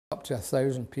to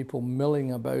 1,000 people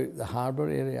milling about the harbour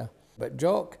area. But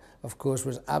Jock, of course,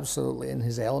 was absolutely in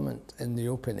his element in the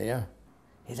open air.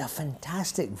 He had a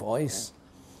fantastic voice.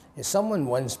 Someone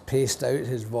once paced out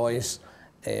his voice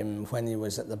when he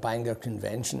was at the Bangor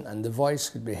Convention, and the voice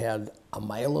could be heard a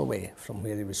mile away from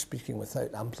where he was speaking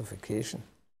without amplification.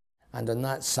 And on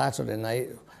that Saturday night,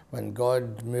 when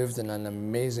God moved in an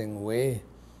amazing way,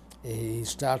 he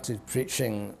started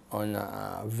preaching on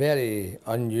a very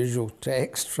unusual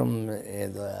text from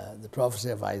the prophecy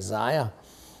of Isaiah,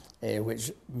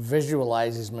 which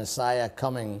visualizes Messiah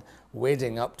coming,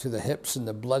 wading up to the hips in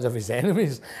the blood of his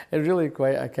enemies. It's really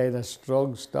quite a kind of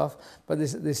strong stuff. But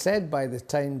they said by the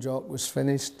time Jock was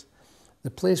finished,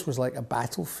 the place was like a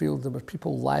battlefield. There were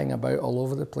people lying about all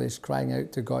over the place, crying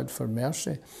out to God for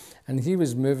mercy. And he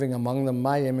was moving among them.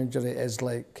 My imagery is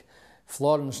like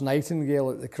Florence Nightingale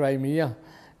at the Crimea,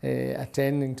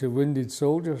 attending to wounded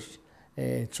soldiers,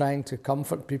 trying to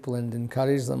comfort people and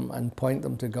encourage them and point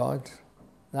them to God.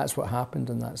 That's what happened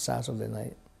on that Saturday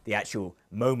night. The actual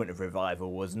moment of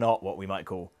revival was not what we might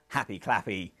call happy,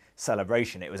 clappy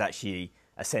celebration. It was actually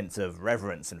a sense of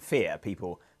reverence and fear.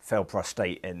 People fell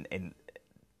prostrate in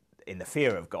the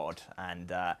fear of God.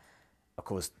 And of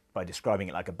course, by describing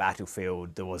it like a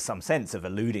battlefield, there was some sense of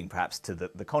alluding perhaps to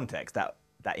the context.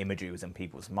 That imagery was in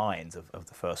people's minds of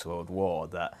the First World War,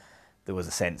 that there was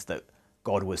a sense that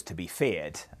God was to be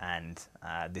feared, and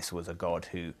this was a God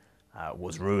who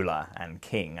was ruler and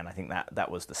king. And I think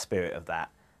that was the spirit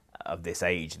of this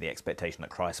age, the expectation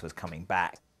that Christ was coming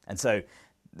back. And so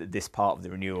this part of the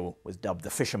renewal was dubbed the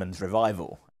Fisherman's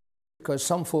Revival. Because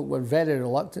some folk were very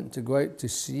reluctant to go out to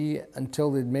sea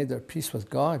until they'd made their peace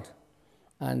with God.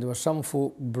 And there were some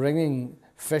folk bringing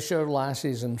fisher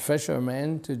lasses and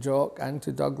fishermen to Jock and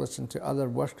to Douglas and to other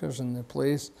workers in the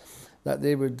place, that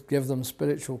they would give them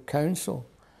spiritual counsel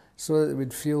so that they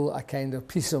would feel a kind of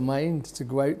peace of mind to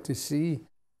go out to sea.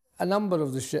 A number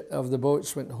of the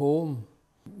boats went home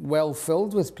well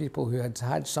filled with people who had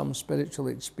had some spiritual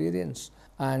experience.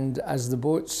 And as the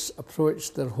boats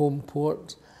approached their home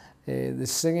port, the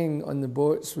singing on the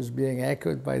boats was being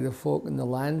echoed by the folk on the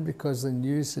land because the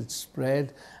news had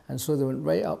spread. And so they went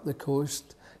right up the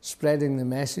coast, spreading the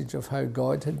message of how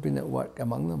God had been at work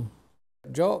among them.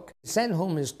 Jock sent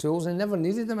home his tools and never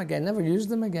needed them again, never used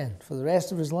them again for the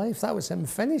rest of his life. That was him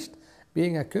finished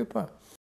being a cooper.